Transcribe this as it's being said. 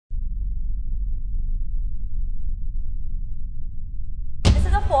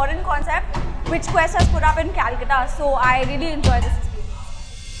foreign concept which Quest has put up in Calcutta. So I really enjoy this experience.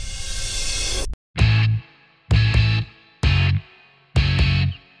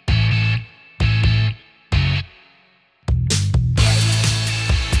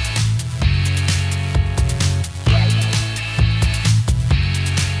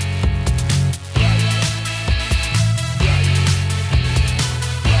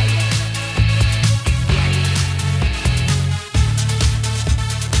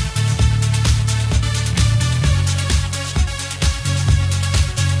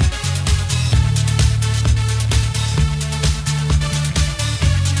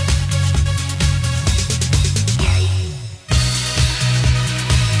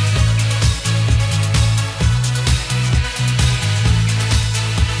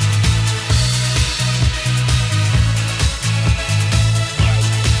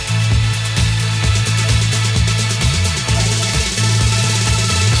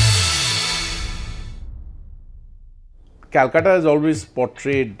 Calcutta is always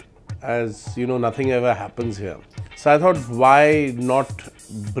portrayed as, you know, nothing ever happens here. So I thought, why not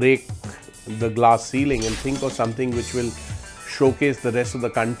break the glass ceiling and think of something which will showcase the rest of the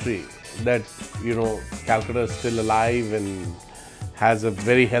country that, you know, Calcutta is still alive and has a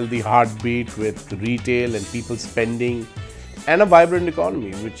very healthy heartbeat with retail and people spending and a vibrant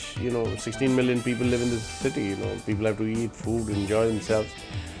economy, which, you know, 16 million people live in this city, you know, people have to eat food, enjoy themselves.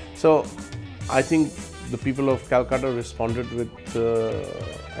 So I think the people of Calcutta responded with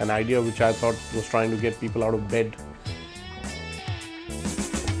an idea which I thought was trying to get people out of bed.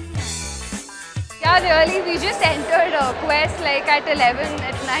 Yeah, really, we just entered Quest like at 11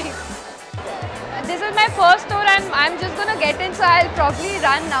 at night. This is my first tour and I'm just gonna get in, so I'll probably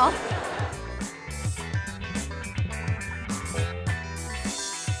run now.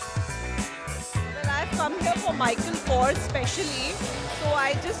 Well, I've come here for Michael Kors specially. So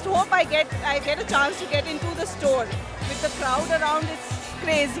I just hope I get a chance to get into the store. With the crowd around, it's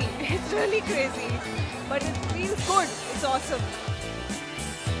crazy. It's really crazy. But it feels good. It's awesome.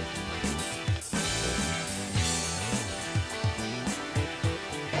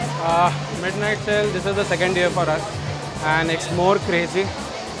 Midnight sale, this is the second year for us. And it's more crazy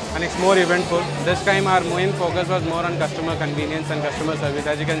and it's more eventful. This time our main focus was more on customer convenience and customer service.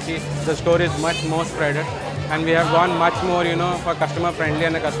 As you can see, the store is much more spreaded. And we have gone much more, you know, for customer friendly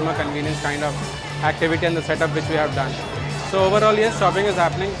and a customer convenience kind of activity and the setup which we have done. So overall, yes, shopping is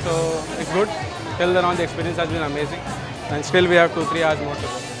happening, so it's good. Till around the experience has been amazing. And still we have 2-3 hours more to go.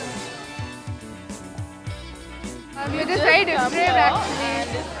 It is very different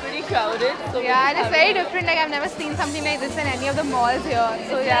actually. It's pretty crowded. So yeah, it is very different. Like I've never seen something like this in any of the malls here.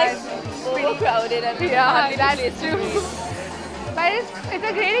 So yeah, it's overcrowded and yeah, that's true. But it's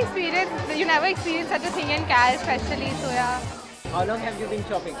a great experience. You never experienced such a thing in Cal, especially. So yeah. How long have you been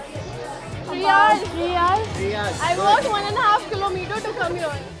shopping? 3 hours. 3 hours? 3 hours. I walked 1.5 kilometers to come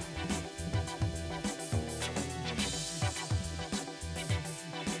here.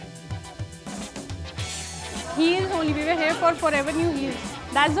 Heels only. We were here for Forever New Heels.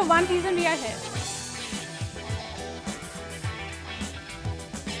 That's the one reason we are here.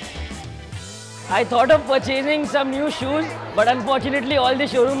 I thought of purchasing some new shoes, but unfortunately all the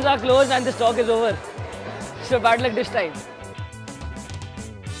showrooms are closed and the stock is over. So bad luck this time.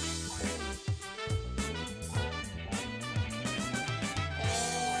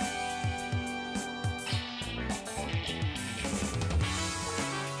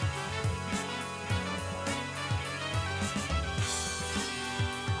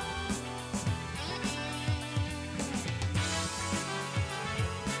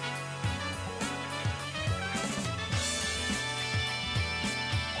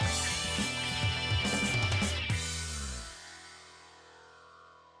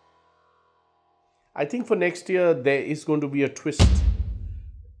 I think for next year there is going to be a twist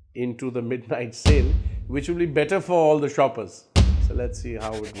into the midnight sale, which will be better for all the shoppers. So let's see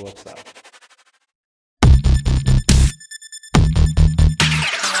how it works out.